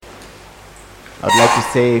I'd like to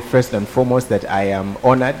say first and foremost that I am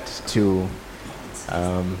honored to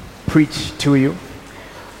preach to you.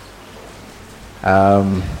 I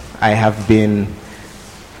have been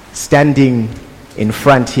standing in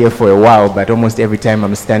front here for a while, but almost every time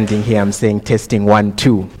I'm standing here, I'm saying testing 1,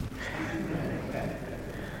 2.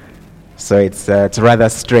 So it's rather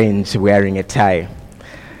strange wearing a tie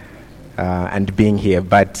and being here.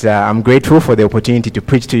 But I'm grateful for the opportunity to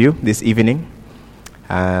preach to you this evening.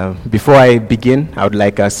 Before I begin, I would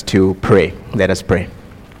like us to pray. Let us pray.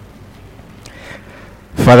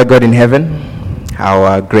 Father God in heaven,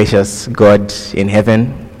 our gracious God in heaven,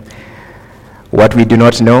 what we do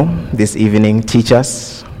not know this evening, teach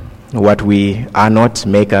us. What we are not,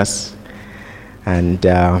 make us. And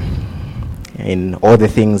in all the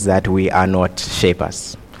things that we are not, shape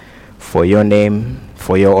us. For your name,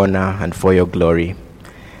 for your honor, and for your glory.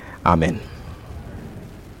 Amen.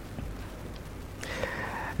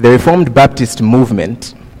 The Reformed Baptist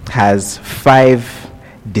movement has 5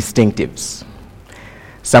 distinctives.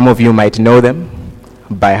 Some of you might know them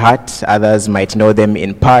by heart, others might know them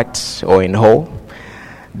in part or in whole.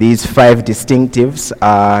 These 5 distinctives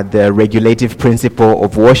are the regulative principle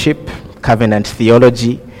of worship, covenant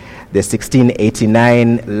theology, the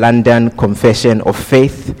 1689 London Confession of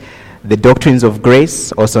Faith, the doctrines of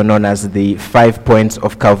grace, also known as the 5 points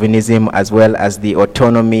of Calvinism, as well as the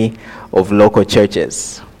autonomy of local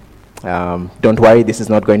churches. Don't worry, this is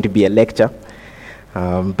not going to be a lecture,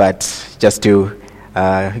 but just to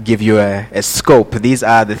give you a scope. These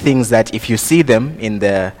are the things that if you see them in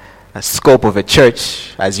the scope of a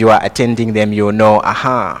church, as you are attending them, you'll know,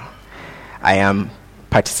 I am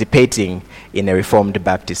participating in a Reformed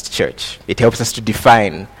Baptist church. It helps us to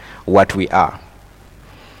define what we are.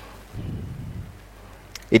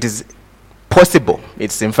 It is possible,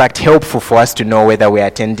 it's in fact helpful for us to know whether we are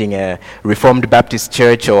attending a Reformed Baptist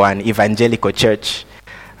church or an evangelical church.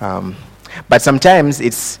 But sometimes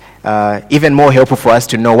it's even more helpful for us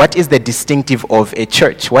to know what is the distinctive of a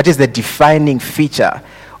church. What is the defining feature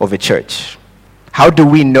of a church? How do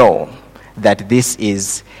we know that this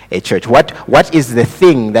is a church? What is the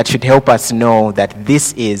thing that should help us know that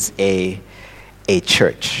this is a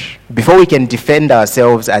church? Before we can defend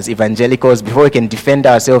ourselves as evangelicals, before we can defend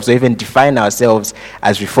ourselves or even define ourselves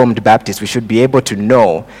as Reformed Baptists, we should be able to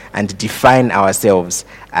know and define ourselves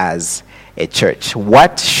as a church.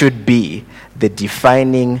 What should be the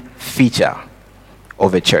defining feature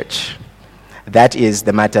of a church? That is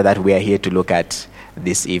the matter that we are here to look at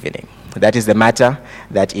this evening. That is the matter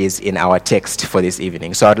that is in our text for this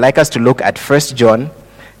evening. So I'd like us to look at 1 John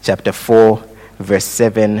chapter 4, verse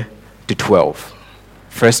 7 to 12.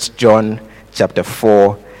 1 John chapter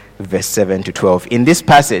 4, verse 7 to 12. In this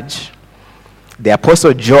passage, the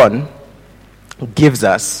Apostle John gives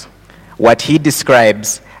us what he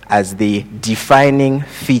describes as the defining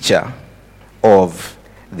feature of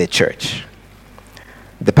the church.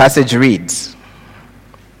 The passage reads,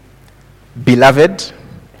 "Beloved,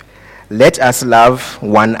 let us love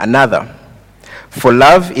one another, for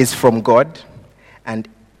love is from God, and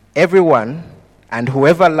everyone and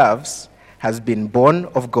whoever loves has been born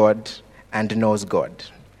of God and knows God.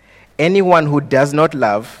 Anyone who does not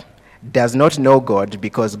love does not know God,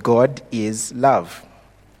 because God is love.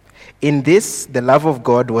 In this, the love of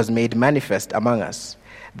God was made manifest among us,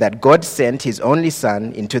 that God sent his only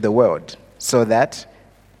Son into the world, so that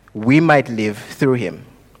we might live through him.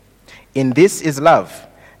 In this is love,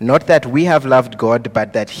 not that we have loved God,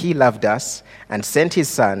 but that he loved us and sent his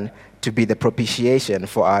Son to be the propitiation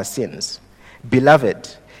for our sins.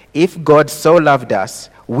 Beloved, if God so loved us,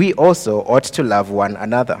 we also ought to love one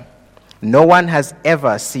another. No one has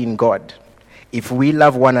ever seen God. If we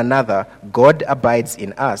love one another, God abides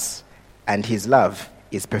in us, and his love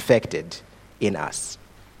is perfected in us."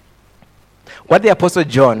 What the Apostle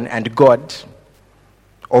John and God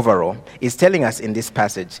overall is telling us in this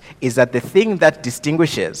passage is that the thing that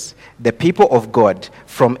distinguishes the people of God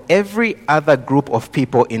from every other group of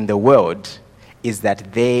people in the world is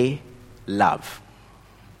that they love.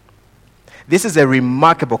 This is a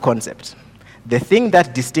remarkable concept. The thing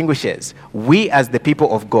that distinguishes we as the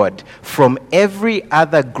people of God from every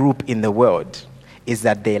other group in the world is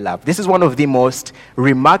that they love. This is one of the most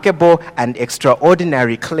remarkable and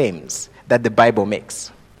extraordinary claims that the Bible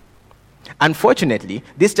makes. Unfortunately,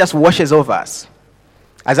 this just washes over us.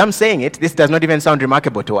 As I'm saying it, this does not even sound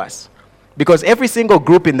remarkable to us, because every single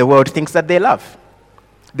group in the world thinks that they love.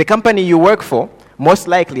 The company you work for most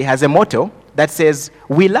likely has a motto that says,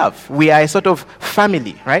 "We love." We are a sort of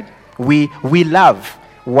family, right? We love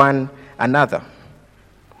one another.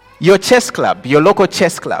 your chess club, your local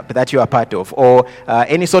chess club that you are part of, or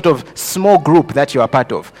any sort of small group that you are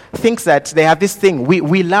part of, thinks that they have this thing,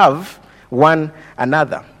 we love one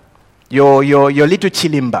another. Your little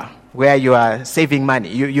chilimba, where you are saving money,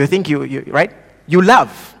 you think you right? You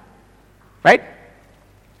love, right?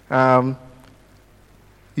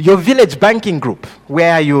 Your village banking group,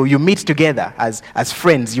 where you meet together as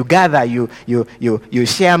friends, you gather, you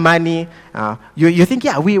share money, you think,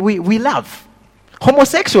 yeah, we love.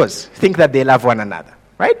 Homosexuals think that they love one another,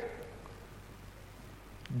 right?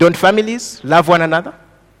 Don't families love one another?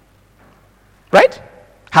 Right?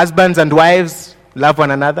 Husbands and wives love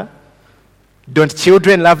one another? Don't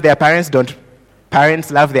children love their parents? Don't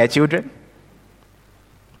parents love their children?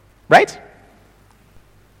 Right?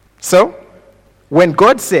 So, when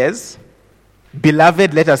God says,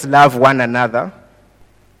 "Beloved, let us love one another,"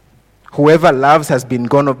 whoever loves has been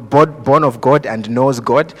born of God and knows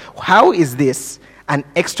God. How is this an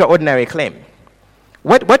extraordinary claim?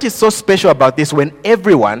 What is so special about this when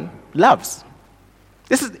everyone loves?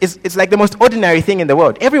 It's like the most ordinary thing in the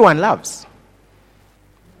world. Everyone loves.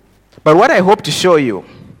 But what I hope to show you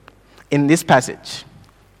in this passage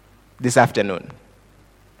this afternoon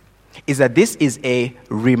is that this is a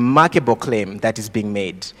remarkable claim that is being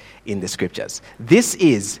made in the scriptures. This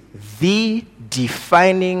is the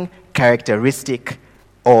defining characteristic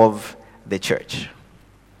of the church.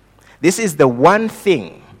 This is the one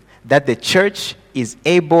thing that the church is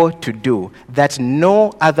able to do that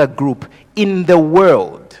no other group in the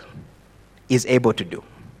world is able to do.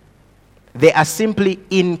 They are simply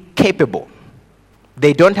incapable.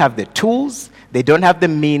 They don't have the tools, they don't have the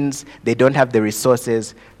means, they don't have the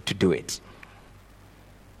resources to do it.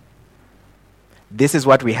 This is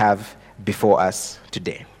what we have before us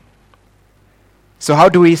today. So how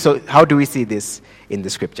do we see this in the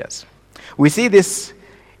scriptures? We see this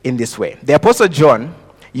in this way. The Apostle John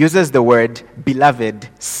uses the word beloved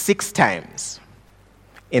 6 times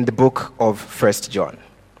in the book of 1 John.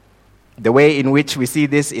 The way in which we see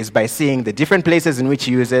this is by seeing the different places in which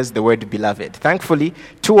he uses the word beloved. Thankfully,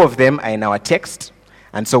 2 of them are in our text,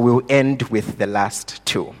 and so we'll end with the last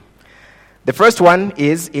 2. The first one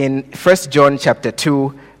is in 1 John chapter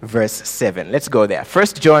 2, verse 7. Let's go there.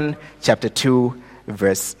 1 John chapter 2,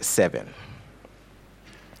 verse 7.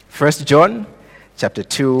 1 John chapter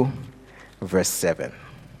 2, verse 7.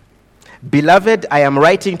 Beloved, I am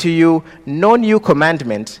writing to you no new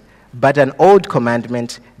commandment, but an old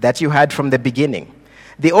commandment that you had from the beginning.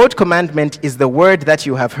 The old commandment is the word that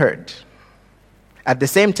you have heard. At the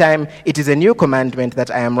same time, it is a new commandment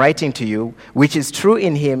that I am writing to you, which is true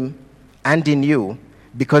in him and in you,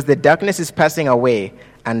 because the darkness is passing away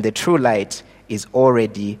and the true light is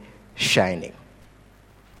already shining.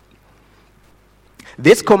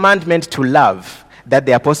 This commandment to love that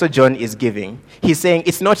the Apostle John is giving, he's saying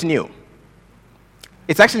it's not new.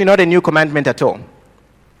 It's actually not a new commandment at all,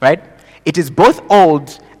 right? It is both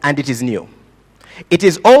old and it is new. It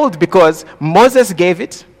is old because Moses gave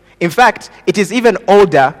it. In fact, it is even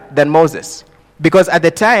older than Moses, because at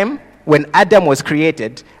the time when Adam was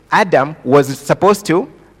created, Adam was supposed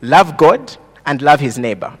to love God and love his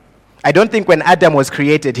neighbor. I don't think when Adam was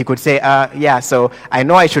created, he could say, so I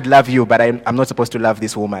know I should love you, but I'm not supposed to love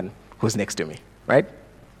this woman who's next to me, right?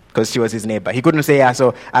 Because she was his neighbor. He couldn't say,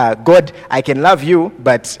 God, I can love you,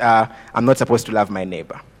 but I'm not supposed to love my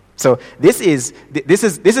neighbor. So this is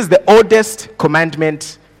the oldest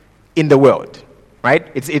commandment in the world,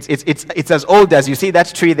 right? It's as old as you see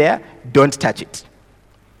that tree there. Don't touch it.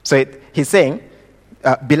 So he's saying,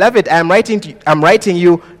 beloved, I'm writing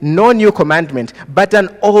you no new commandment, but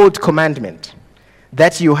an old commandment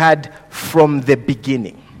that you had from the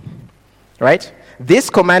beginning, right?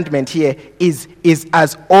 This commandment here is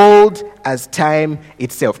as old as time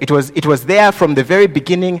itself. It was there from the very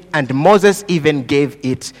beginning, and Moses even gave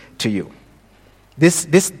it to you.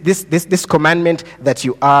 This commandment that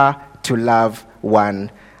you are to love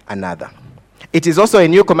one another. It is also a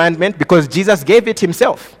new commandment because Jesus gave it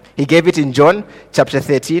himself. He gave it in John chapter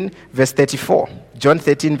 13, verse 34. John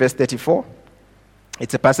 13, verse 34.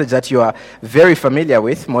 It's a passage that you are very familiar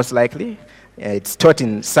with, most likely. It's taught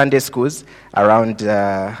in Sunday schools around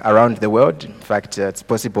the world. In fact, it's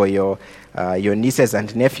possible your nieces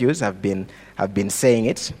and nephews have been saying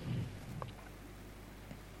it.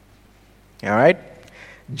 All right?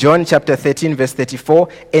 John chapter 13, verse 34.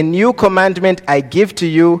 A new commandment I give to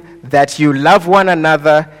you, that you love one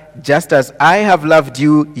another just as I have loved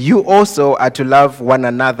you. You also are to love one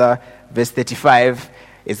another. Verse 35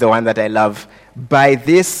 is the one that I love. By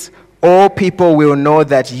this, all people will know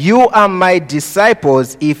that you are my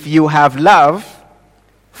disciples if you have love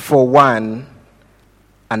for one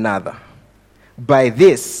another. By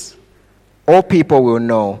this, all people will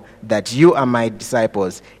know that you are my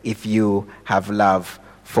disciples if you have love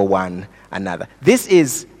for one another. This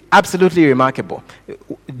is absolutely remarkable.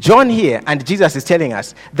 John here and Jesus is telling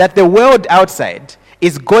us that the world outside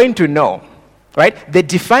is going to know, right? The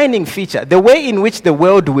defining feature, the way in which the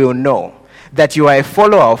world will know that you are a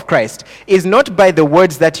follower of Christ is not by the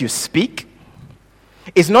words that you speak.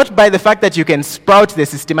 It's not by the fact that you can sprout the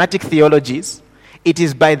systematic theologies. It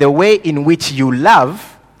is by the way in which you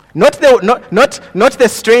love, not the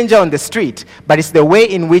stranger on the street, but it's the way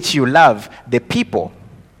in which you love the people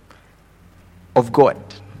of God.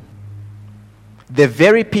 The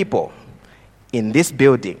very people in this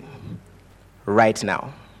building right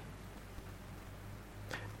now.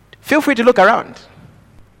 Feel free to look around.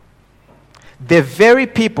 The very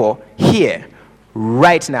people here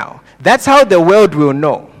right now. That's how the world will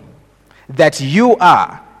know that you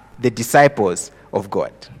are the disciples of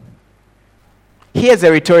God. Here's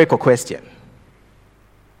a rhetorical question.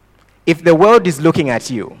 If the world is looking at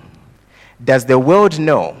you, does the world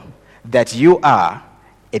know that you are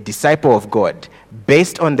a disciple of God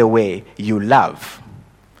based on the way you love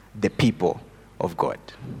the people of God?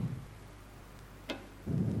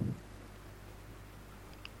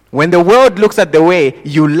 When the world looks at the way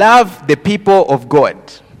you love the people of God,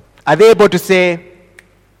 are they able to say,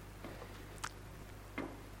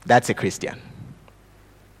 that's a Christian?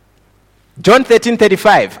 John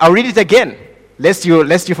 13:35. I'll read it again, lest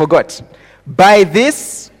you forgot. By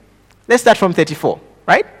this, let's start from 34,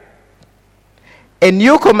 right? A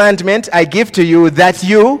new commandment I give to you, that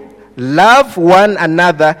you love one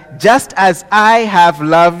another just as I have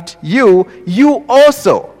loved you. You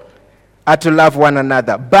also are to love one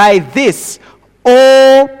another. By this,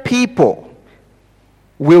 all people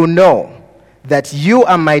will know that you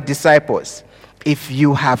are my disciples if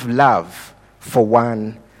you have love for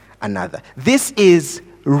one another. This is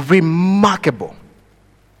remarkable.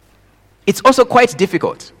 It's also quite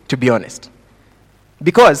difficult, to be honest.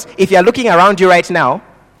 Because if you're looking around you right now,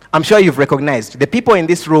 I'm sure you've recognized the people in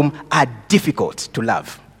this room are difficult to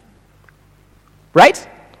love. Right?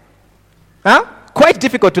 Huh? Quite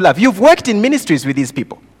difficult to love. You've worked in ministries with these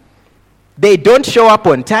people. They don't show up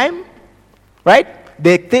on time, right?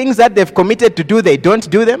 The things that they've committed to do, they don't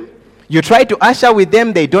do them. You try to usher with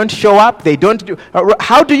them, they don't show up, they don't do.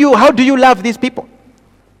 How do you love these people?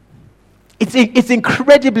 It's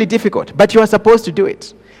incredibly difficult, but you are supposed to do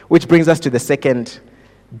it. Which brings us to the second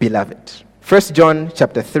beloved. 1 John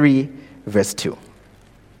chapter 3, verse 2.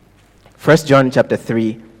 1 John chapter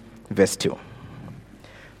 3, verse 2.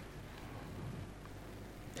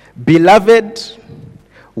 Beloved,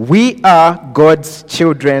 we are God's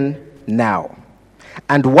children now,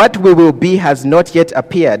 and what we will be has not yet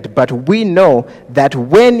appeared, but we know that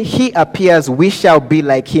when he appears, we shall be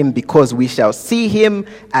like him, because we shall see him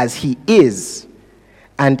as he is.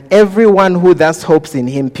 And everyone who thus hopes in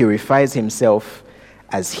him purifies himself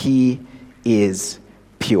as he is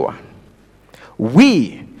pure.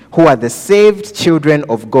 We, who are the saved children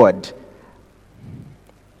of God,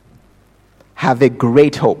 have a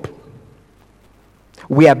great hope.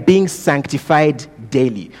 We are being sanctified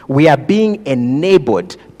daily. We are being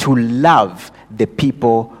enabled to love the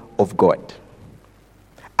people of God.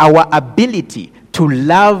 Our ability to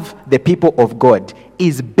love the people of God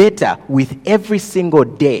is better with every single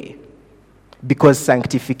day, because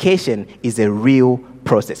sanctification is a real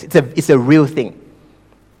process. It's a real thing.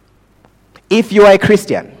 If you are a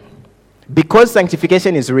Christian, because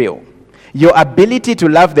sanctification is real, your ability to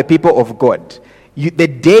love the people of God, the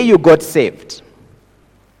day you got saved,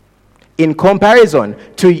 in comparison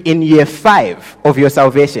to in year 5 of your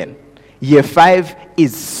salvation, year 5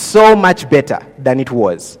 is so much better than it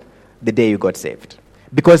was the day you got saved.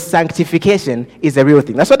 Because sanctification is a real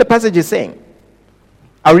thing. That's what the passage is saying.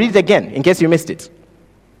 I'll read it again in case you missed it.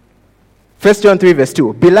 1 John 3 verse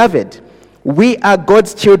 2. Beloved, we are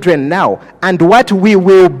God's children now, and what we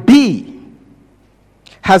will be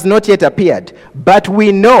has not yet appeared. But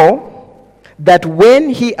we know that when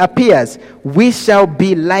he appears, we shall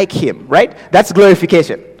be like him. Right? That's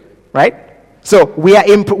glorification. Right? So we are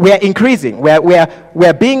increasing. We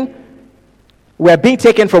are being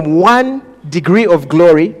taken from one degree of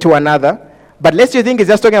glory to another. But lest you think it's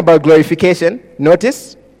just talking about glorification,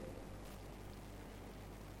 notice,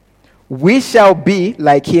 we shall be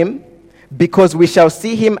like him, because we shall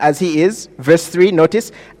see him as he is. Verse 3,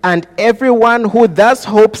 notice, and everyone who thus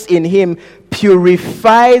hopes in him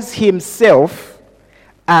purifies himself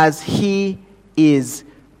as he is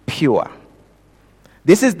pure.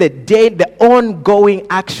 This is the ongoing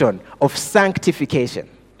action of sanctification.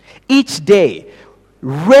 Each day,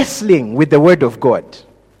 wrestling with the word of God.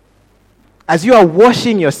 as you are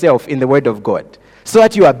washing yourself in the Word of God, so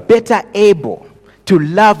that you are better able to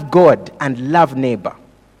love God and love neighbor.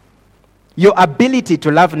 Your ability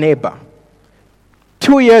to love neighbor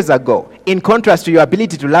 2 years ago, in contrast to your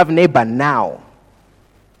ability to love neighbor now,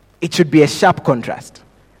 it should be a sharp contrast.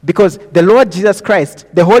 Because the Lord Jesus Christ,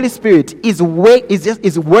 the Holy Spirit, is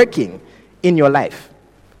working in your life.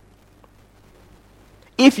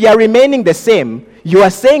 If you are remaining the same, you are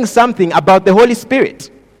saying something about the Holy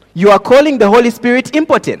Spirit. You are calling the Holy Spirit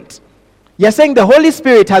impotent. You are saying the Holy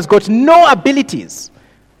Spirit has got no abilities.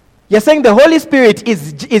 You are saying the Holy Spirit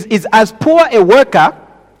is as poor a worker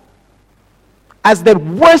as the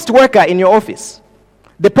worst worker in your office.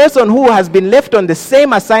 The person who has been left on the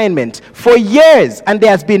same assignment for years and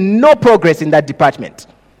there has been no progress in that department.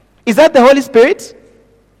 Is that the Holy Spirit?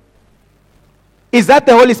 Is that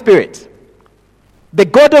the Holy Spirit? The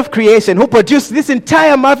God of creation who produced this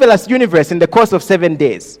entire marvelous universe in the course of 7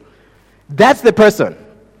 days. That's the person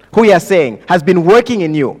who you are saying has been working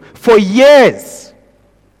in you for years.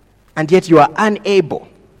 And yet you are unable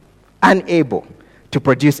to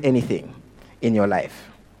produce anything in your life.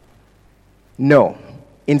 No.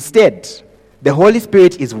 Instead, the Holy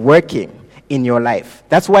Spirit is working in your life.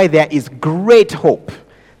 That's why there is great hope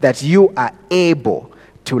that you are able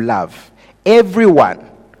to love. Everyone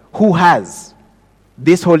who has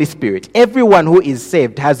this Holy Spirit, everyone who is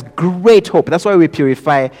saved has great hope. That's why we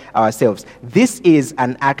purify ourselves. This is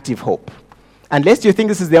an active hope. Unless you think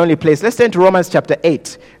this is the only place, let's turn to Romans chapter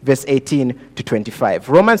 8, verse 18 to 25.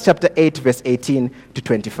 Romans chapter 8, verse 18 to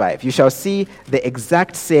 25. You shall see the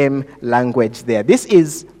exact same language there. This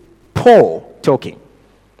is Paul talking.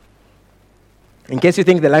 In case you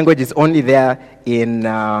think the language is only there in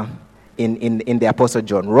the Apostle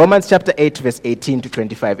John. Romans chapter 8, verse 18 to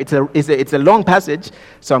 25. It's a long passage,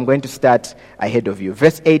 so I'm going to start ahead of you.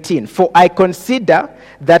 Verse 18, for I consider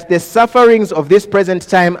that the sufferings of this present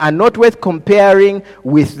time are not worth comparing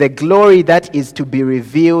with the glory that is to be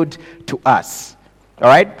revealed to us. All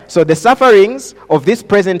right? So the sufferings of this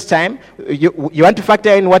present time, you want to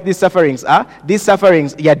factor in what these sufferings are. These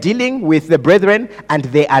sufferings, you're dealing with the brethren, and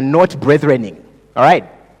they are not bretherening. All right?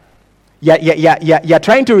 You're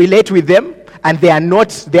trying to relate with them, and they are not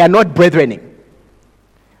bretherening.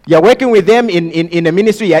 You're working with them in a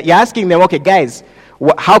ministry. You're asking them, okay, guys,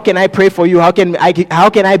 how can I pray for you? How can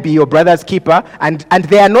I be your brother's keeper? And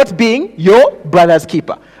they are not being your brother's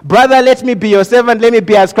keeper. Brother, let me be your servant. Let me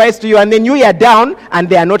be as Christ to you. And then you are down, and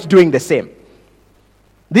they are not doing the same.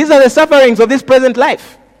 These are the sufferings of this present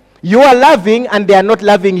life. You are loving, and they are not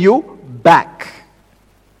loving you back.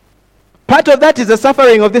 Part of that is the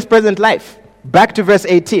suffering of this present life. Back to verse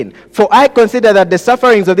 18. For I consider that the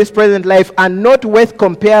sufferings of this present life are not worth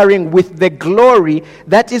comparing with the glory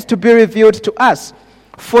that is to be revealed to us.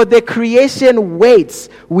 For the creation waits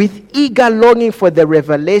with eager longing for the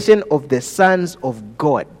revelation of the sons of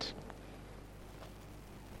God.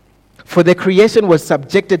 For the creation was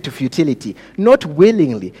subjected to futility, not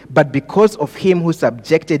willingly, but because of him who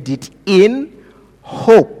subjected it in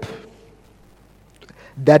hope,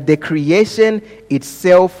 that the creation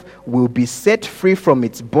itself will be set free from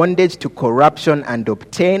its bondage to corruption and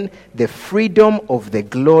obtain the freedom of the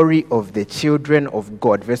glory of the children of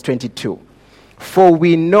God. Verse 22. For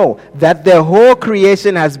we know that the whole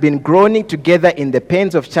creation has been groaning together in the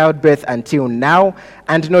pains of childbirth until now,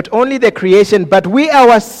 and not only the creation, but we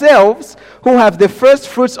ourselves who have the first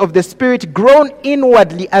fruits of the Spirit groan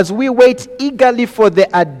inwardly as we wait eagerly for the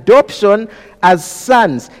adoption as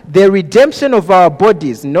sons, the redemption of our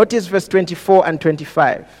bodies. Notice verse 24 and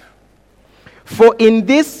 25. For in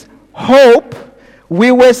this hope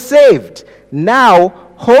we were saved. Now,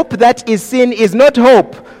 hope that is seen is not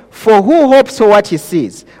hope, for who hopes for what he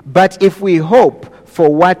sees? But if we hope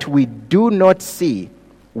for what we do not see,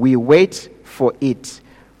 we wait for it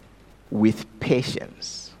with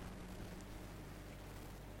patience.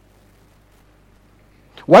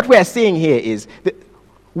 What we are seeing here is that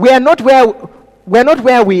we are not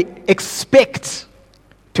where we expect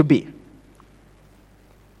to be.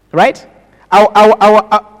 Right?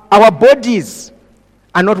 Our bodies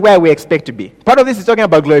are not where we expect to be. Part of this is talking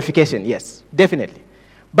about glorification, yes, definitely.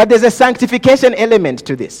 But there's a sanctification element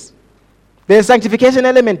to this. There's a sanctification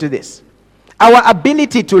element to this. Our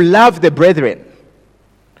ability to love the brethren,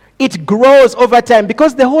 it grows over time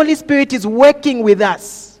because the Holy Spirit is working with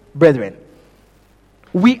us, brethren.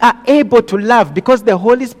 We are able to love because the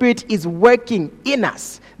Holy Spirit is working in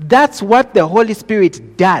us. That's what the Holy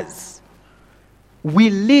Spirit does. We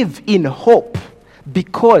live in hope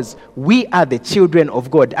because we are the children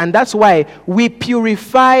of God. And that's why we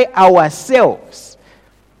purify ourselves.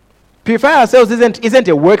 Purify ourselves isn't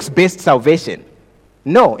a works-based salvation.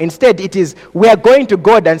 No, instead it is we are going to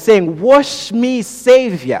God and saying, wash me,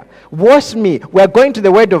 Savior, wash me. We are going to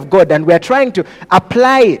the Word of God and we are trying to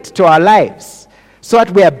apply it to our lives so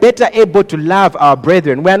that we are better able to love our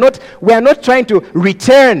brethren. We are not trying to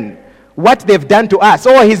return what they've done to us.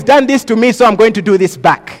 Oh, he's done this to me, so I'm going to do this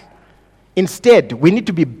back. Instead, we need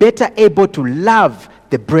to be better able to love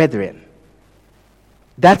the brethren.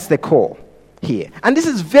 That's the core here. And this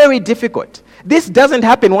is very difficult. This doesn't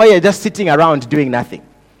happen while you're just sitting around doing nothing.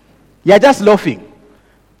 You're just laughing.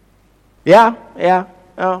 Yeah.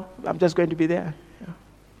 Oh, I'm just going to be there.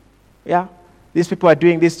 Yeah. These people are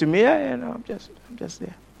doing this to me. I'm just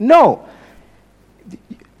there. No.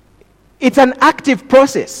 It's an active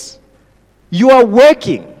process. You are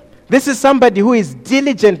working. This is somebody who is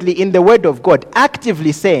diligently in the Word of God,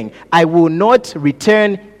 actively saying, I will not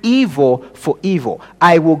return evil for evil.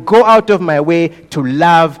 I will go out of my way to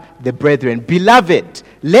love the brethren. Beloved,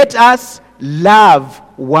 let us love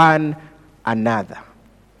one another.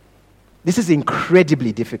 This is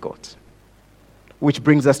incredibly difficult. Which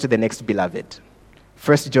brings us to the next beloved.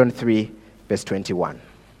 1 John 3, verse 21.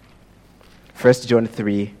 1 John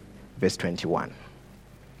 3, verse 21.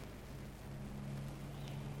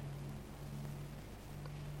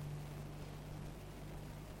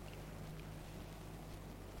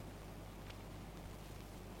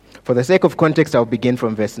 For the sake of context, I'll begin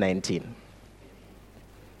from verse 19.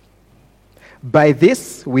 By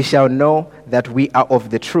this we shall know that we are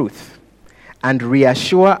of the truth, and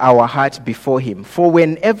reassure our heart before him. For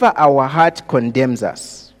whenever our heart condemns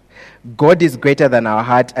us, God is greater than our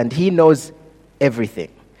heart, and he knows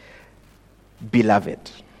everything.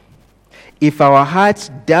 Beloved, if our heart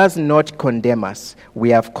does not condemn us, we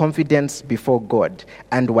have confidence before God,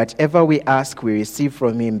 and whatever we ask we receive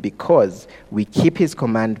from him because we keep his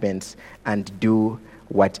commandments and do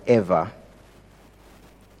whatever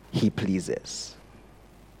he pleases.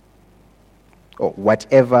 Or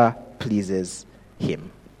whatever pleases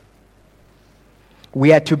him.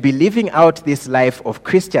 We are to be living out this life of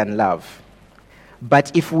Christian love,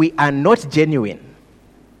 but if we are not genuine,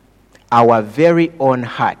 our very own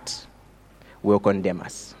heart will condemn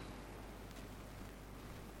us.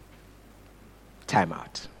 Time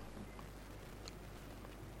out.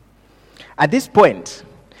 At this point,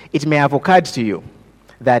 it may have occurred to you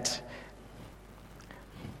that,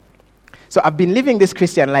 so I've been living this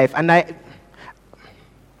Christian life, and I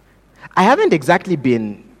haven't exactly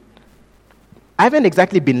been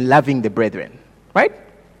loving the brethren, right?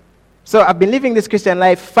 So I've been living this Christian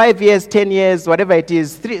life 5 years, 10 years, whatever it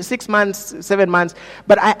is, 6 months, 7 months,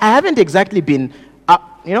 but I haven't exactly been, I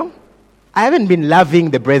haven't been loving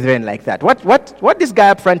the brethren like that. What this guy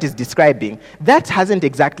up front is describing, that hasn't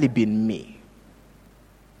exactly been me.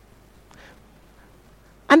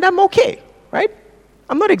 And I'm okay, right?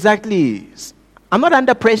 I'm not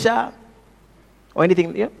under pressure or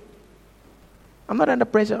anything. Yeah? I'm not under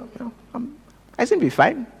pressure. I seem to be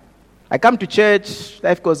fine. I come to church,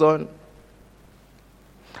 life goes on.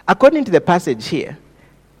 According to the passage here,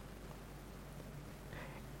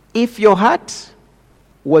 if your heart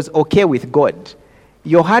was okay with God,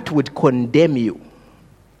 your heart would condemn you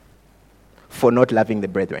for not loving the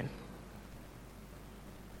brethren.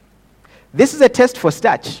 This is a test for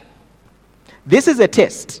starch. This is a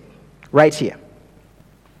test right here.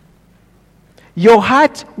 Your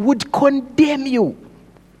heart would condemn you.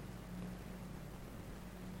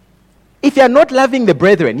 If you're not loving the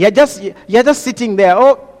brethren, you're just sitting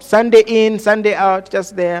there, Sunday in, Sunday out,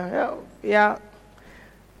 just there. Yeah.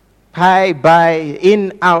 Hi, bye,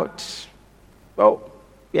 in, out.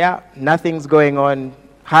 Nothing's going on.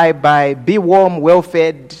 Hi, bye, be warm, well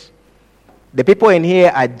fed. The people in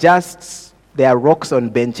here are they are rocks on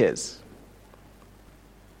benches.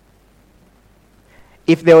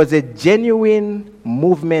 If there was a genuine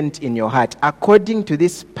movement in your heart, according to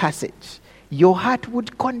this passage, your heart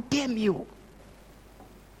would condemn you.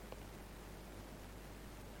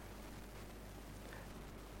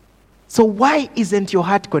 So why isn't your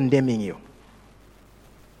heart condemning you?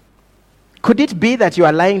 Could it be that you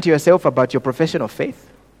are lying to yourself about your profession of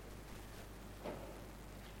faith?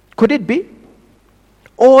 Could it be?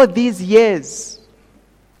 All these years,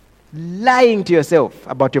 lying to yourself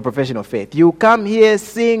about your profession of faith. You come here,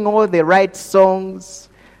 sing all the right songs.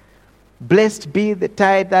 Blessed be the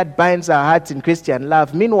tie that binds our hearts in Christian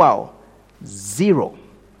love. Meanwhile, zero.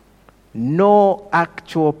 No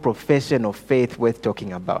actual profession of faith worth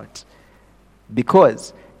talking about.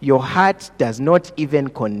 Because your heart does not even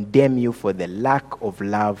condemn you for the lack of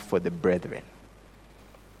love for the brethren.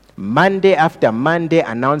 Monday after Monday,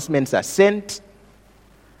 announcements are sent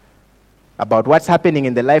about what's happening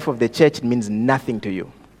in the life of the church. It means nothing to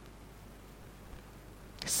you.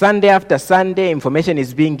 Sunday after Sunday, information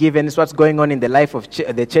is being given. It's what's going on in the life of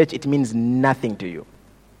the church. It means nothing to you.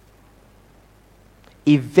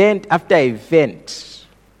 Event after event,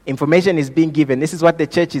 information is being given. This is what the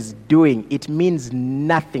church is doing. It means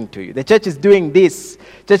nothing to you. The church is doing this.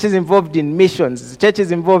 Church is involved in missions. The church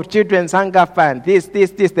is involved children's hunger fund. This.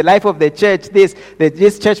 The life of the church.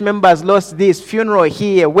 This church members lost this. Funeral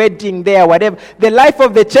here. Wedding there. Whatever. The life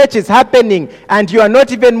of the church is happening, and you are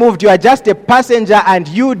not even moved. You are just a passenger, and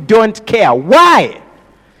you don't care. Why?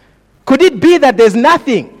 Could it be that there's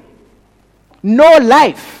nothing? No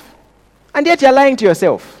life. And yet you're lying to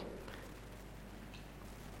yourself.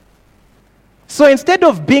 So instead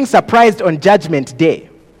of being surprised on Judgment Day,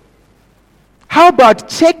 how about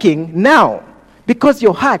checking now? Because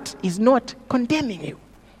your heart is not condemning you.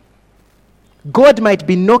 God might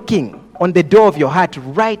be knocking on the door of your heart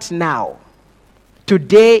right now.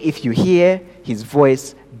 Today, if you hear his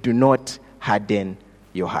voice, do not harden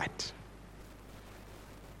your heart.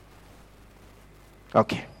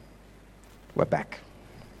 Okay, we're back.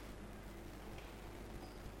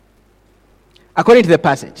 According to the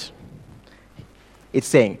passage, it's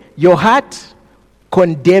saying, your heart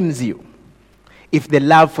condemns you if the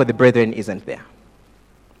love for the brethren isn't there.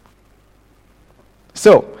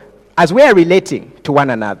 So, as we are relating to one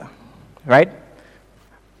another, right?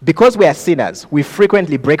 Because we are sinners, we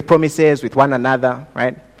frequently break promises with one another,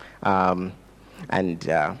 right?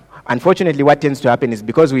 Unfortunately, what tends to happen is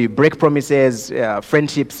because we break promises,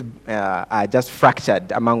 friendships are just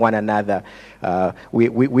fractured among one another.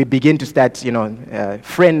 We begin to start,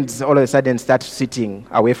 friends all of a sudden start sitting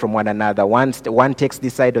away from one another. One takes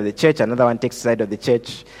this side of the church, another one takes the side of the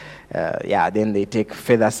church. Then they take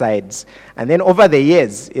further sides. And then over the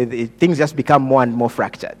years, things just become more and more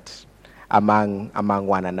fractured among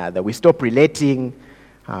one another. We stop relating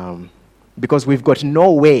because we've got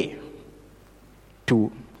no way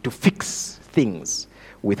to fix things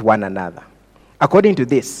with one another. According to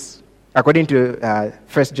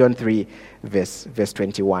 1 John 3, verse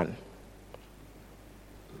 21.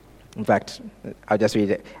 In fact, I'll just read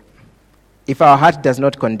it. If our heart does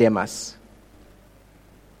not condemn us,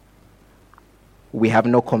 we have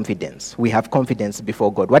no confidence. We have confidence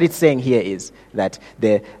before God. What it's saying here is that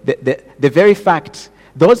the very fact,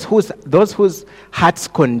 those whose hearts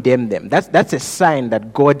condemn them, that's a sign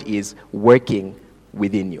that God is working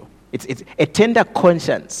within you. It's a tender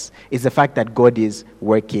conscience is the fact that God is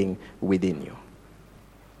working within you.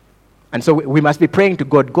 And so we must be praying to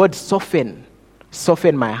God, God, soften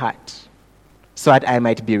my heart so that I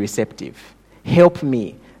might be receptive. Help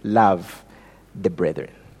me love the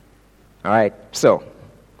brethren. All right, so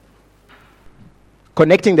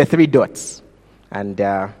connecting the 3 dots. And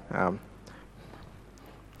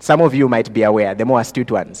some of you might be aware, the more astute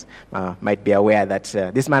ones might be aware that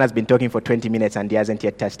this man has been talking for 20 minutes and he hasn't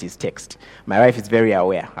yet touched his text. My wife is very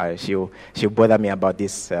aware. She'll bother me about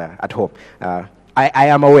this at home. I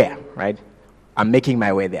am aware, right? I'm making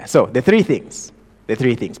my way there. So the three things,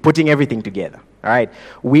 putting everything together. All right,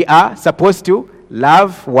 we are supposed to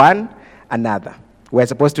love one another. We're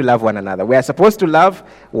supposed to love one another. We are supposed to love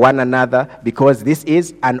one another because this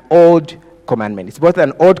is an old commandment. It's both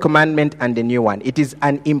an old commandment and a new one. It is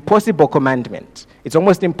an impossible commandment. It's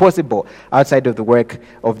almost impossible outside of the work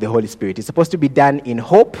of the Holy Spirit. It's supposed to be done in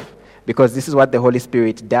hope because this is what the Holy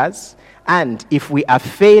Spirit does. And if we are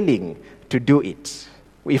failing to do it,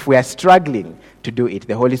 if we are struggling to do it,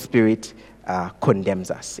 the Holy Spirit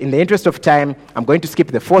condemns us. In the interest of time, I'm going to skip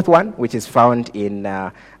the 4th one, which is found in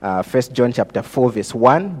 1 John chapter 4, verse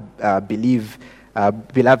 1.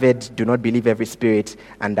 Beloved, do not believe every spirit.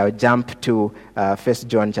 And I'll jump to 1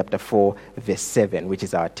 John chapter 4, verse 7, which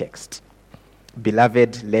is our text.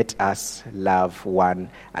 Beloved, let us love one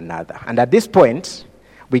another. And at this point,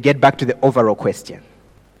 we get back to the overall question,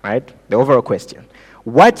 right? The overall question.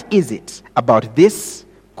 What is it about this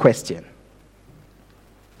question?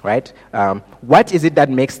 Right? What is it that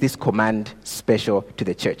makes this command special to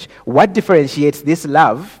the church? What differentiates this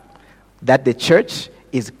love that the church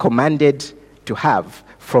is commanded to have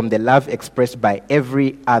from the love expressed by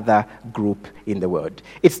every other group in the world?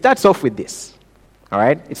 It starts off with this. All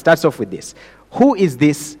right? It starts off with this. Who is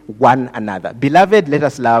this one another? Beloved, let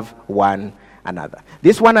us love one another.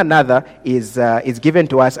 This one another is given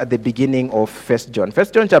to us at the beginning of 1 John. 1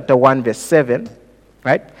 John chapter 1, verse 7.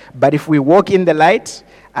 Right? But if we walk in the light,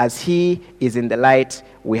 as he is in the light,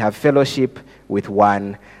 we have fellowship with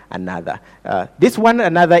one another. This one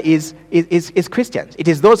another is Christians. It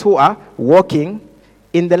is those who are walking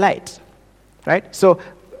in the light, right? So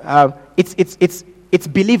it's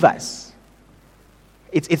believers.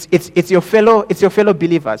 It's your fellow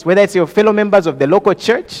believers. Whether it's your fellow members of the local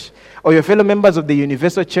church, or your fellow members of the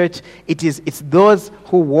universal church. It's those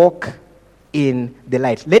who walk in the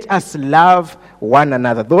light. Let us love one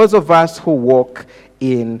another. Those of us who walk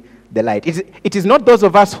in the light. It is not those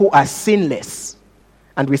of us who are sinless.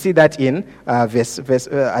 And we see that in at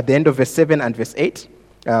the end of verse 7 and verse 8.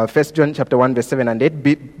 1 John chapter 1, verse 7 and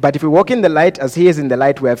 8. But if we walk in the light as he is in the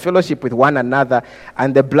light, we have fellowship with one another,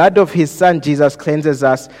 and the blood of his Son Jesus cleanses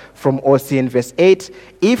us from all sin. Verse 8.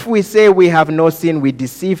 If we say we have no sin, we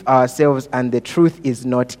deceive ourselves, and the truth is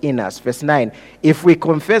not in us. Verse 9. If we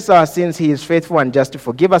confess our sins, he is faithful and just to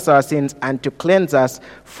forgive us our sins and to cleanse us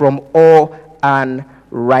from all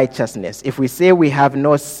unrighteousness. If we say we have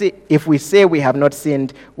not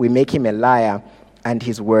sinned, we make him a liar, and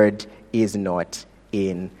his word is not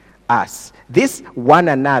in us. This one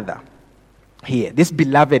another here, this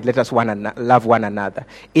beloved, let us love one another.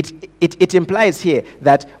 It implies here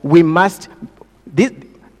that we must,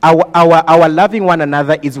 our loving one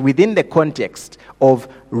another is within the context of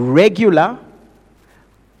regular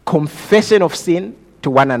confession of sin to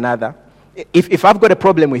one another. If I've got a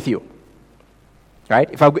problem with you, right?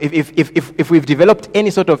 If we've developed any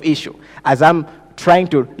sort of issue, as I'm trying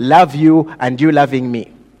to love you and you loving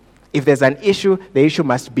me, if there's an issue, the issue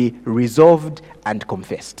must be resolved and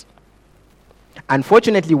confessed.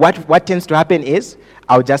 Unfortunately, what tends to happen is,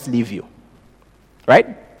 I'll just leave you.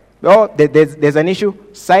 Right? Oh, there's an issue,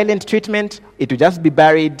 silent treatment, it will just be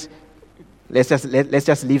buried. Let's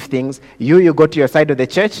just leave things. You go to your side of the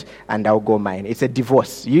church, and I'll go mine. It's a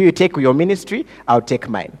divorce. You take your ministry, I'll take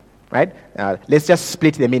mine. Right? Let's just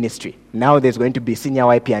split the ministry. Now there's going to be senior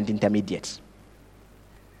YP and intermediate.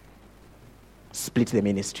 Split the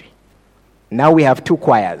ministry. Now we have two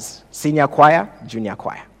choirs, senior choir, junior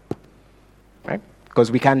choir, right?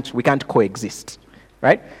 Because we can't coexist,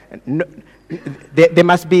 right? No, there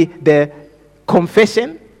must be the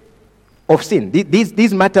confession of sin.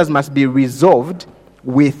 These matters must be resolved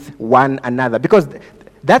with one another, because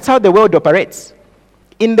that's how the world operates.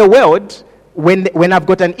 In the world, when I've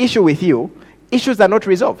got an issue with you, issues are not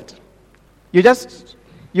resolved. You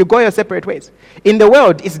go your separate ways. In the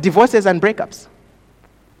world, it's divorces and breakups.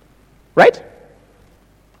 Right?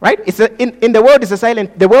 Right? In the world, it's a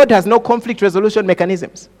silent. The world has no conflict resolution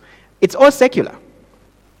mechanisms. It's all secular.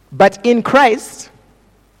 But in Christ,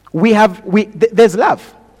 there's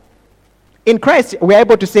love. In Christ, we're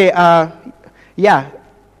able to say, yeah,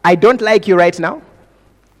 I don't like you right now,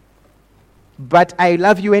 but I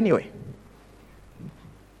love you anyway.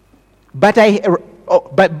 But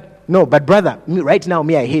brother, right now,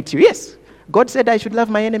 I hate you. Yes, God said I should love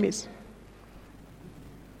my enemies.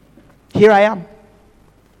 Here I am.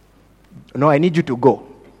 No, I need you to go.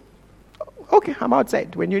 Okay, I'm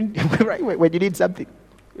outside when you need something.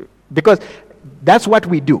 Because that's what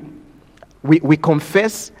we do. We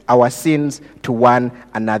confess our sins to one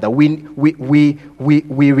another. We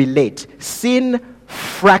relate. Sin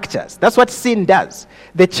fractures. That's what sin does.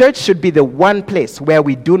 The church should be the one place where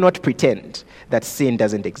we do not pretend that sin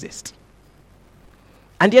doesn't exist.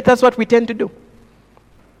 And yet that's what we tend to do.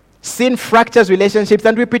 Sin fractures relationships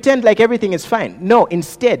and we pretend like everything is fine. No,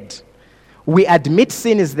 instead, we admit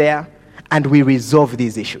sin is there and we resolve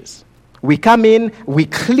these issues. We come in, we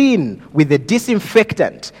clean with the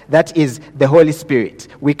disinfectant that is the Holy Spirit.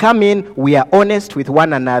 We come in, we are honest with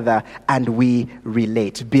one another, and we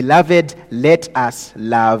relate. Beloved, let us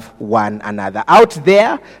love one another. Out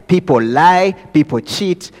there, people lie, people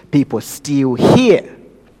cheat, people steal. Here,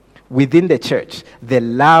 within the church, the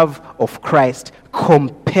love of Christ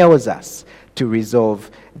compels us to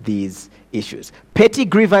resolve these issues. Petty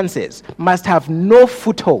grievances must have no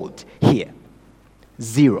foothold here.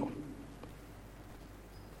 Zero.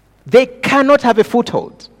 They cannot have a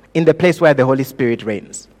foothold in the place where the Holy Spirit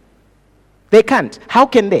reigns. They can't. How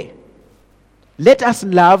can they? Let us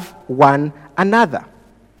love one another.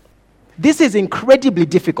 This is incredibly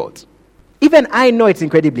difficult. Even I know it's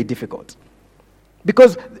incredibly difficult.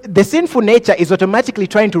 Because the sinful nature is automatically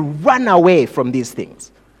trying to run away from these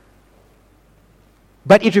things.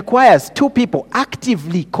 But it requires two people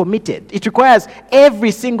actively committed. It requires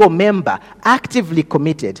every single member actively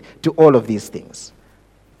committed to all of these things.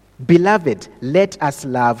 Beloved, let us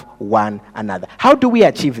love one another. How do we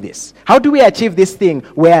achieve this? How do we achieve this thing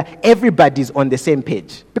where everybody's on the same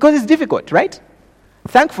page? Because it's difficult, right?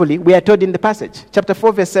 Thankfully, we are told in the passage, chapter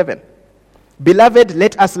 4, verse 7. Beloved,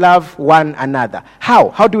 let us love one another. How?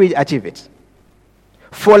 How do we achieve it?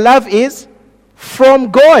 For love is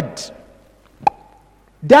from God.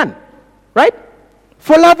 Done. Right?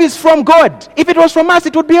 For love is from God. If it was from us,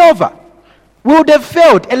 it would be over. We would have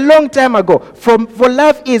failed a long time ago. For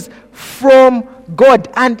love is from God.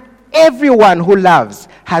 And everyone who loves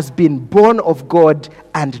has been born of God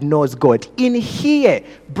and knows God. In here,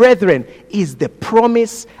 brethren, is the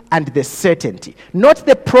promise and the certainty, not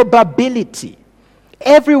the probability.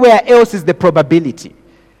 Everywhere else is the probability.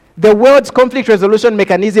 The world's conflict resolution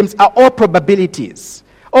mechanisms are all probabilities.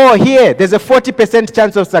 Oh, here, there's a 40%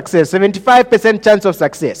 chance of success, 75% chance of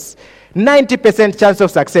success, 90% chance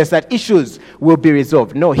of success that issues will be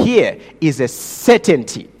resolved. No, here is a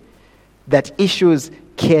certainty that issues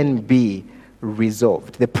can be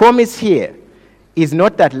resolved. The promise here is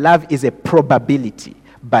not that love is a probability,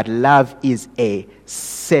 but love is a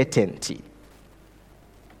certainty.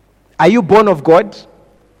 Are you born of God?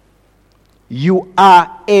 You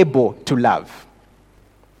are able to love.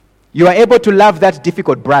 You are able to love that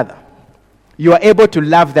difficult brother. You are able to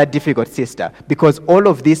love that difficult sister, because all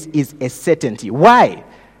of this is a certainty. Why?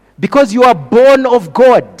 Because you are born of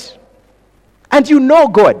God and you know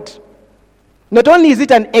God. Not only is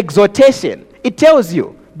it an exhortation, it tells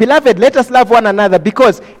you, beloved, let us love one another,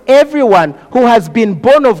 because everyone who has been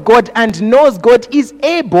born of God and knows God is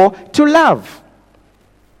able to love.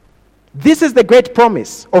 This is the great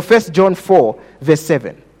promise of 1 John 4, verse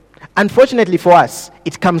 7. Unfortunately for us,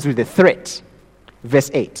 it comes with a threat.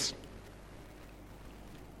 Verse 8.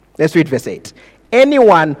 Let's read verse 8.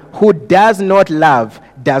 Anyone who does not love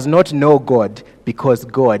does not know God, because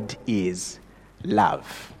God is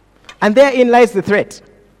love. And therein lies the threat.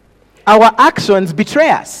 Our actions betray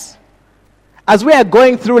us. As we are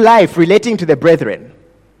going through life relating to the brethren,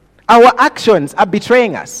 our actions are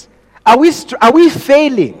betraying us. Are we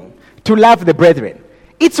failing to love the brethren?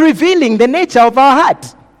 It's revealing the nature of our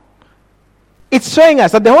heart. It's showing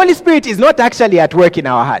us that the Holy Spirit is not actually at work in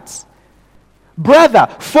our hearts. Brother,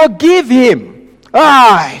 forgive him.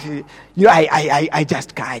 I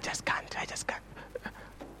just can't.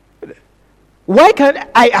 Why can't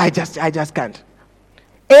I just can't?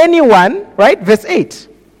 Anyone, right? Verse 8.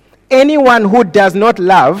 Anyone who does not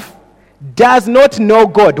love does not know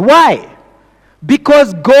God. Why?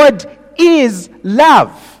 Because God is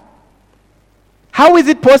love. How is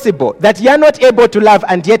it possible that you are not able to love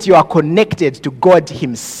and yet you are connected to God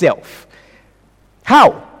himself?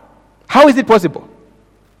 How? How is it possible?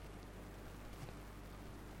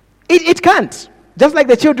 It can't. Just like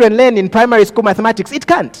the children learn in primary school mathematics, it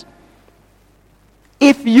can't.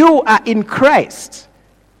 If you are in Christ,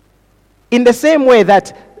 in the same way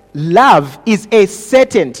that love is a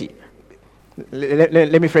certainty,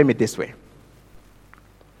 let me frame it this way.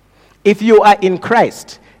 If you are in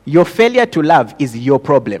Christ, your failure to love is your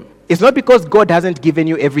problem. It's not because God hasn't given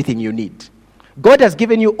you everything you need. God has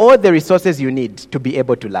given you all the resources you need to be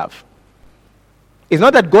able to love. It's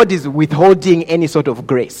not that God is withholding any sort of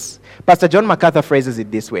grace. Pastor John MacArthur phrases it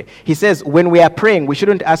this way. He says, when we are praying, we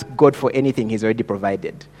shouldn't ask God for anything he's already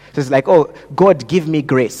provided. So it's like, oh, God, give me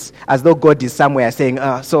grace. As though God is somewhere saying,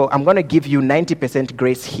 so I'm going to give you 90%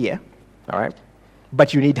 grace here, all right?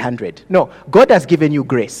 But you need 100. No, God has given you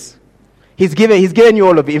grace. He's given you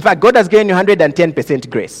all of it. In fact, God has given you 110%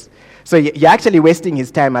 grace. So you're actually wasting his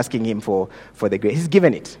time asking him for the grace. He's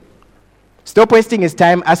given it. Stop wasting his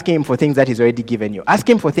time asking him for things that he's already given you. Ask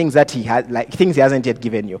him for things that he has, like things he hasn't yet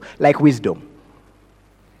given you, like wisdom.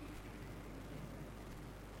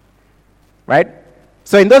 Right?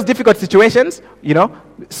 So in those difficult situations,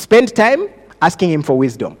 spend time asking him for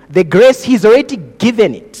wisdom. The grace, he's already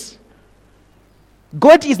given it.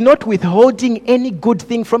 God is not withholding any good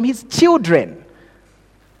thing from his children.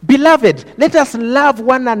 Beloved, let us love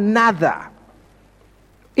one another.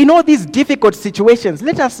 In all these difficult situations,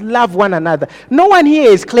 let us love one another. No one here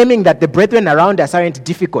is claiming that the brethren around us aren't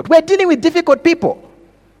difficult. We're dealing with difficult people.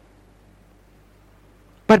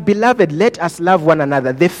 But beloved, let us love one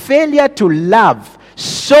another. The failure to love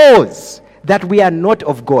shows that we are not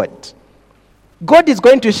of God. God is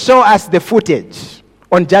going to show us the footage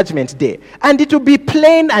on Judgment Day. And it will be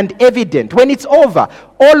plain and evident. When it's over,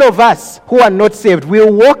 all of us who are not saved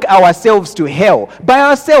will walk ourselves to hell by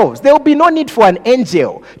ourselves. There will be no need for an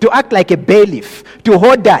angel to act like a bailiff, to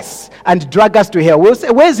hold us and drag us to hell. We'll say,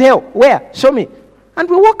 where's hell? Where? Show me. And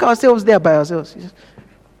we'll walk ourselves there by ourselves.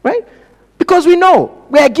 Right? Because we know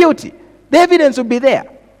we are guilty. The evidence will be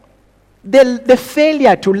there. The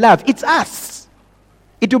failure to love, it's us.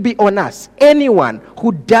 It will be on us. Anyone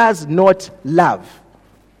who does not love,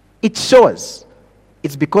 it shows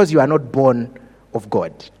it's because you are not born of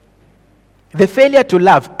God. The failure to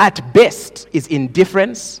love at best is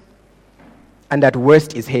indifference, and at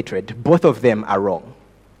worst is hatred. Both of them are wrong.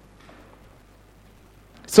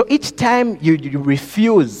 So each time you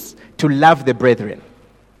refuse to love the brethren,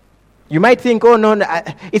 you might think, oh no,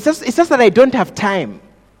 it's just that I don't have time.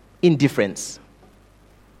 Indifference.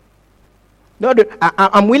 No,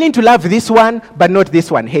 I'm willing to love this one, but not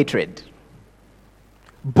this one, hatred.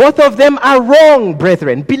 Both of them are wrong,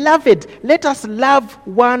 brethren. Beloved, let us love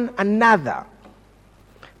one another.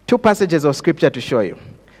 Two passages of scripture to show you.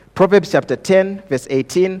 Proverbs chapter 10, verse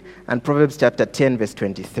 18, and Proverbs chapter 10, verse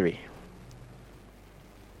 23.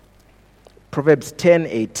 Proverbs 10,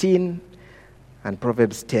 18, and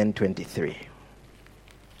Proverbs 10, 23.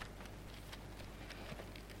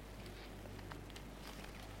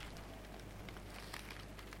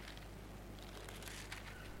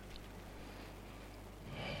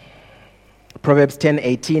 Proverbs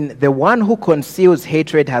 10:18, the one who conceals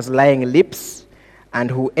hatred has lying lips,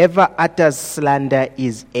 and whoever utters slander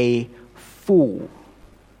is a fool.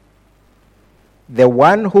 The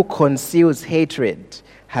one who conceals hatred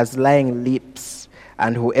has lying lips,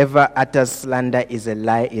 and whoever utters slander is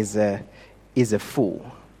a fool.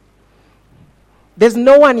 There's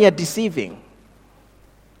no one you're deceiving.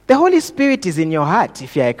 The Holy Spirit is in your heart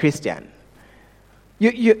if you're a Christian.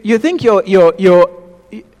 You think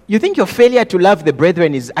you think your failure to love the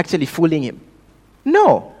brethren is actually fooling him?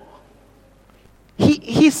 No.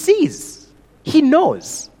 He sees. He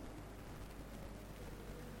knows.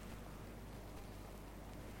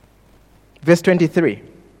 Verse 23.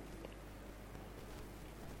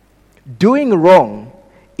 Doing wrong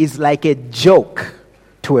is like a joke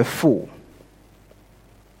to a fool,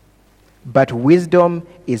 but wisdom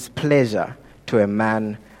is pleasure to a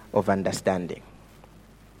man of understanding.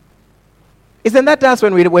 Isn't that us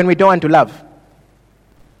when we don't want to love?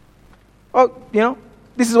 Oh,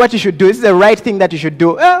 this is what you should do. This is the right thing that you should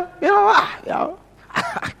do. I'll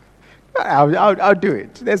do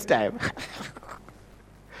it this time.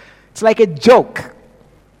 It's like a joke.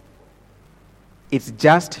 It's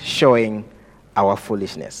just showing our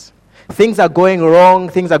foolishness. Things are going wrong.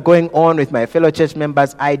 Things are going on with my fellow church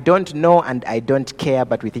members. I don't know and I don't care,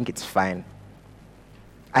 but we think it's fine.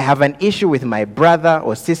 I have an issue with my brother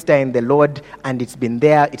or sister in the Lord, and it's been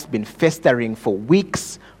festering for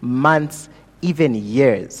weeks, months, even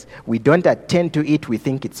years. We don't attend to it. We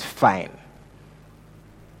think it's fine.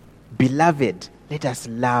 Beloved, let us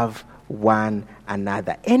love one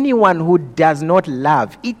another. Anyone who does not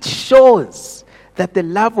love, it shows that the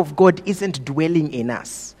love of God isn't dwelling in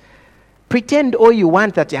us. Pretend all you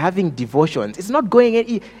want that you're having devotions. It's not going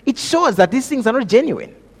in. It shows that these things are not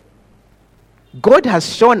genuine. God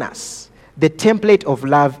has shown us the template of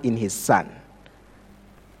love in his Son.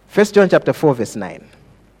 1 John chapter 4, verse 9.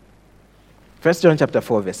 1 John chapter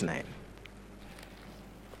 4, verse 9.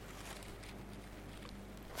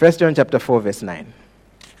 1 John chapter 4, verse 9.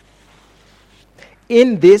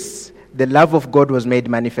 In this, the love of God was made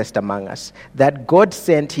manifest among us, that God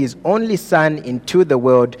sent his only Son into the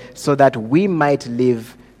world so that we might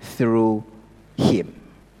live through him.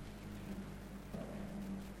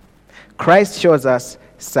 Christ shows us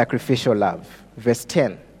sacrificial love. Verse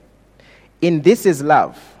 10. In this is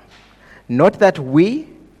love, not that we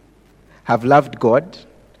have loved God,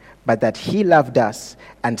 but that he loved us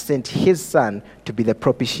and sent his Son to be the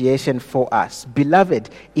propitiation for us.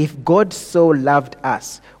 Beloved, if God so loved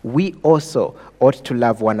us, we also ought to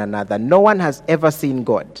love one another. No one has ever seen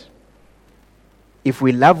God. If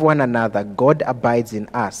we love one another, God abides in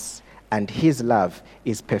us, and his love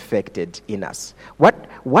is perfected in us.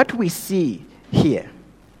 What we see here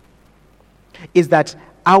is that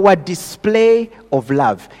our display of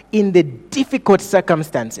love in the difficult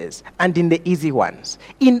circumstances and in the easy ones,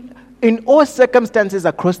 in all circumstances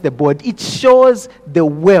across the board, it shows the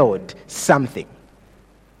world something.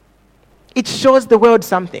 It shows the world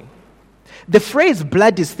something. The phrase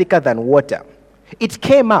blood is thicker than water, it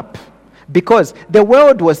came up because the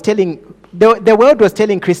world was telling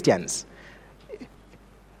Christians,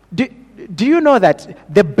 do you know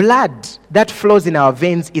that the blood that flows in our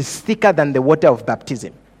veins is thicker than the water of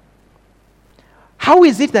baptism? How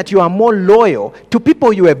is it that you are more loyal to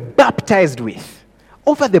people you were baptized with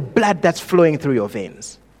over the blood that's flowing through your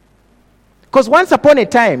veins? Because once upon a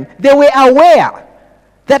time, they were aware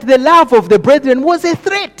that the love of the brethren was a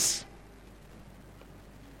threat.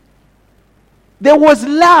 There was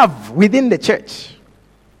love within the church.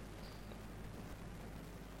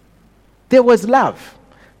 There was love.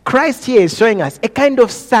 Christ here is showing us a kind of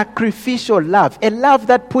sacrificial love, a love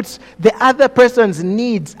that puts the other person's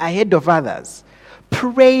needs ahead of others,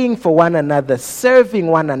 praying for one another, serving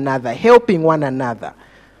one another, helping one another.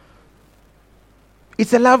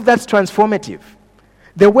 It's a love that's transformative.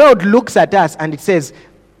 The world looks at us and it says,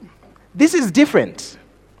 this is different.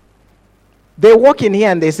 They walk in here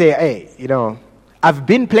and they say, hey, I've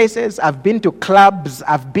been places, I've been to clubs,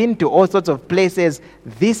 I've been to all sorts of places.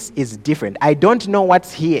 This is different. I don't know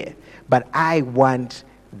what's here, but I want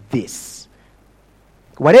this.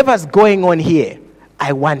 Whatever's going on here,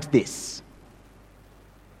 I want this.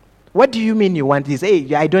 What do you mean you want this?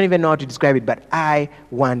 Hey, I don't even know how to describe it, but I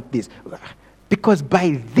want this. Because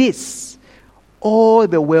by this, all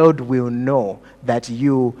the world will know that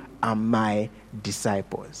you are my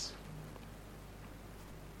disciples.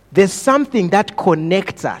 There's something that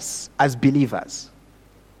connects us as believers.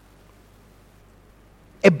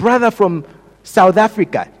 A brother from South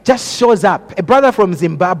Africa just shows up. A brother from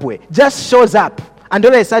Zimbabwe just shows up. And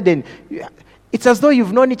all of a sudden, it's as though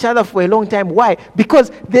you've known each other for a long time. Why? Because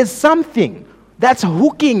there's something that's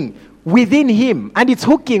hooking within him, and it's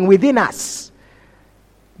hooking within us.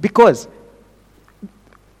 Because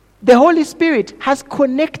the Holy Spirit has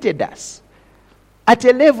connected us at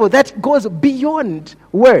a level that goes beyond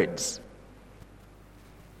words.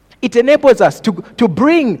 It enables us to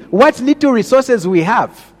bring what little resources we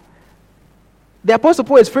have. The Apostle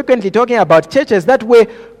Paul is frequently talking about churches that were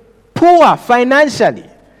poor financially,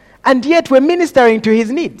 and yet were ministering to his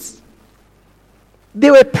needs. They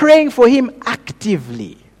were praying for him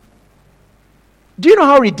actively. Do you know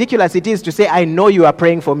how ridiculous it is to say, I know you are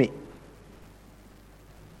praying for me?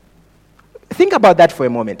 Think about that for a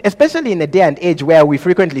moment, especially in a day and age where we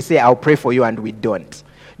frequently say, I'll pray for you, and we don't.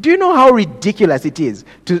 Do you know how ridiculous it is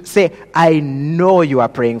to say, I know you are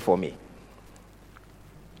praying for me?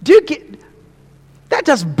 Do you get... That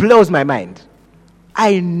just blows my mind.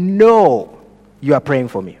 I know you are praying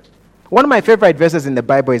for me. One of my favorite verses in the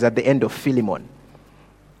Bible is at the end of Philemon.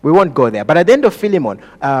 We won't go there, but at the end of Philemon,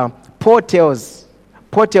 Paul tells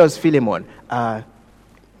Philemon, let's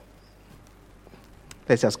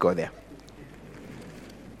just go there.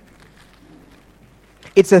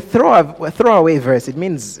 It's a throwaway verse. It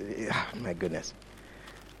means, my goodness.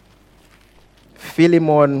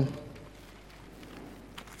 Philemon.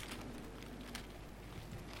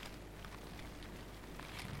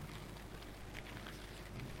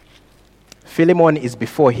 Philemon is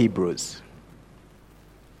before Hebrews.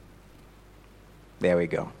 There we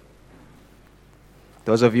go.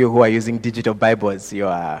 Those of you who are using digital Bibles, you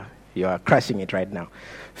are crushing it right now.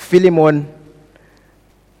 Philemon,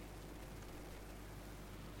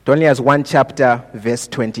 it only has one chapter, verse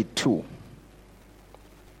 22.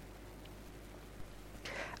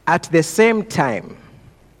 At the same time,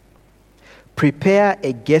 prepare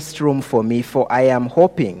a guest room for me, for I am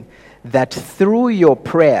hoping that through your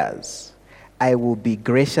prayers I will be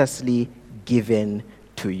graciously given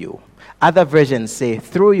to you. Other versions say,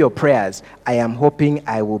 through your prayers, I am hoping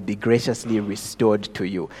I will be graciously restored to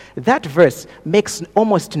you. That verse makes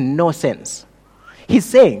almost no sense. He's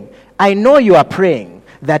saying, I know you are praying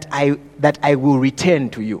that I will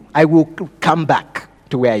return to you. I will come back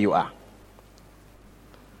to where you are.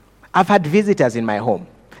 I've had visitors in my home.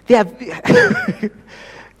 They have...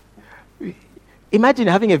 Imagine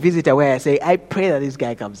having a visitor where I say, I pray that this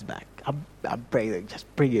guy comes back. I'm praying, just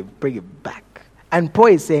bring him back. And Paul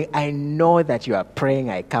is saying, I know that you are praying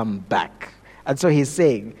I come back. And so he's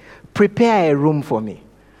saying, prepare a room for me,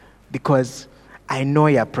 because I know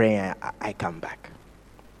you're praying I come back.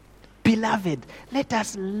 Beloved, let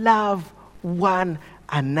us love one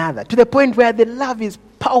another to the point where the love is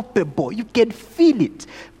palpable. You can feel it.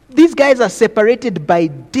 These guys are separated by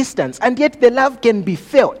distance, and yet the love can be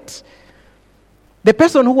felt. The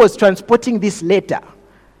person who was transporting this letter,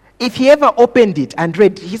 if he ever opened it and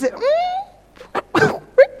read, he said,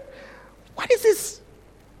 what is this?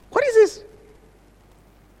 What is this?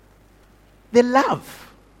 The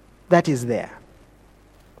love that is there.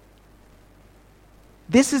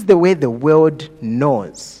 This is the way the world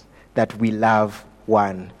knows that we love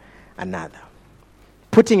one another.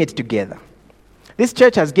 Putting it together, this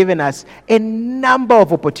church has given us a number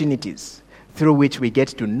of opportunities through which we get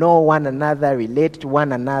to know one another, relate to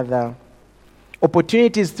one another.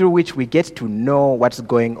 Opportunities through which we get to know what's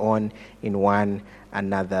going on in one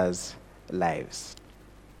another's lives.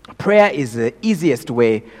 Prayer is the easiest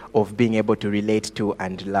way of being able to relate to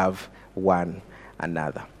and love one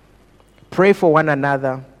another. Pray for one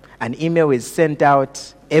another. An email is sent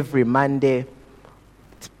out every Monday.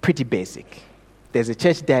 It's pretty basic. There's a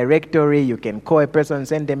church directory. You can call a person,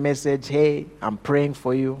 send a message, hey, I'm praying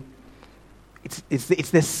for you.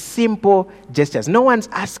 It's the simple gestures. No one's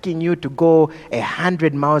asking you to go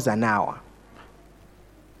 100 miles an hour.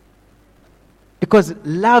 Because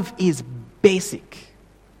love is basic.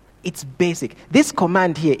 It's basic. This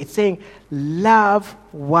command here, it's saying, love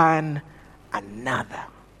one another.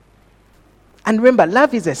 And remember,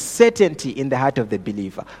 love is a certainty in the heart of the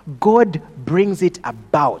believer. God brings it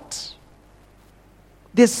about.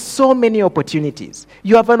 There's so many opportunities.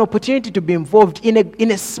 You have an opportunity to be involved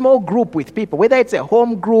in a small group with people, whether it's a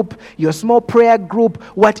home group, your small prayer group,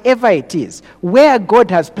 whatever it is. Where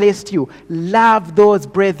God has placed you, love those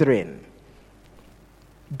brethren.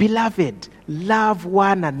 Beloved, love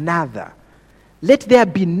one another. Let there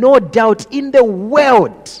be no doubt in the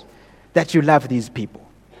world that you love these people.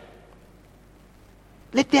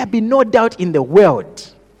 Let there be no doubt in the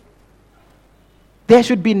world. There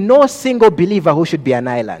should be no single believer who should be an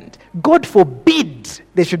island. God forbid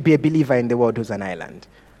there should be a believer in the world who's an island.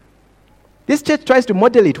 This church tries to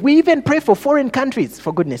model it. We even pray for foreign countries,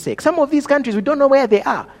 for goodness sake. Some of these countries, we don't know where they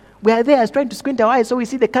are. We are there as trying to squint our eyes so we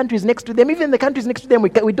see the countries next to them. Even the countries next to them, we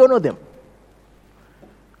don't know them.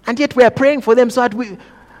 And yet we are praying for them so that we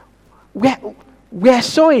are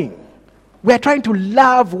showing. We are trying to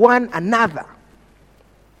love one another.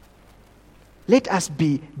 Let us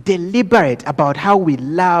be deliberate about how we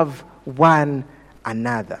love one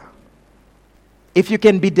another. If you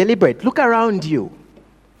can be deliberate, look around you.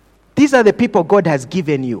 These are the people God has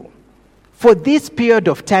given you. For this period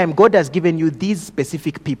of time, God has given you these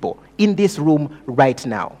specific people in this room right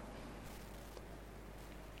now.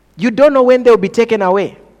 You don't know when they'll be taken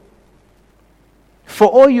away. For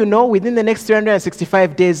all you know, within the next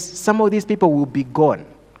 365 days, some of these people will be gone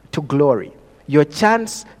to glory. Your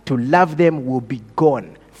chance to love them will be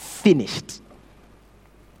gone, finished.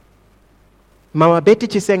 Mama Betty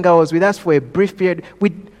Chisenga was with us for a brief period.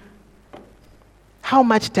 How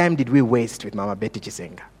much time did we waste with Mama Betty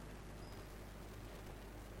Chisenga?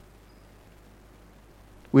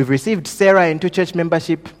 We've received Sarah into church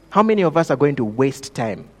membership. How many of us are going to waste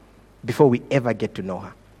time before we ever get to know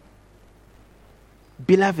her?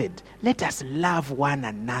 Beloved, let us love one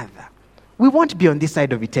another. We won't be on this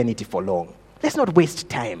side of eternity for long. Let's not waste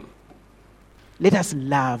time. Let us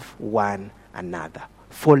love one another.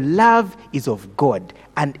 For love is of God,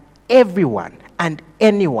 and everyone and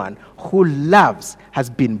anyone who loves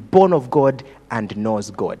has been born of God and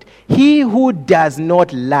knows God. He who does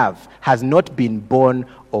not love has not been born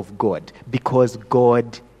of God, because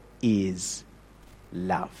God is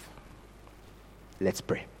love. Let's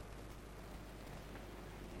pray.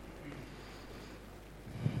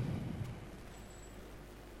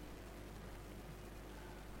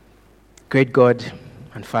 Great God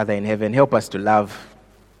and Father in heaven, help us to love.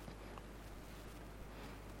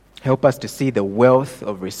 Help us to see the wealth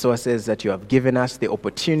of resources that you have given us, the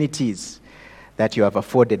opportunities that you have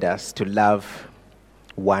afforded us to love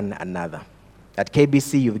one another. At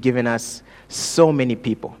KBC, you've given us so many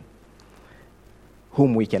people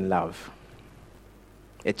whom we can love.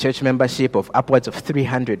 A church membership of upwards of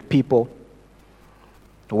 300 people,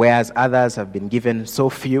 whereas others have been given so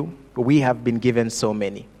few, we have been given so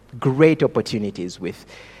many. Great opportunities with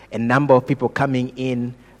a number of people coming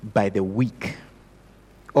in by the week.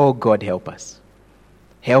 Oh God, help us.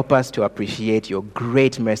 Help us to appreciate your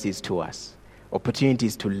great mercies to us.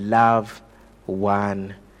 Opportunities to love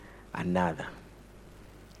one another.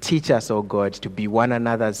 Teach us, oh God, to be one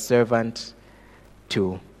another's servant,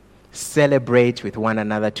 to celebrate with one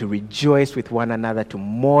another, to rejoice with one another, to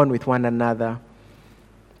mourn with one another,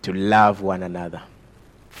 to love one another.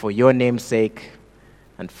 For your name's sake,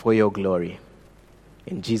 and for your glory.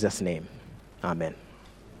 In Jesus' name, amen.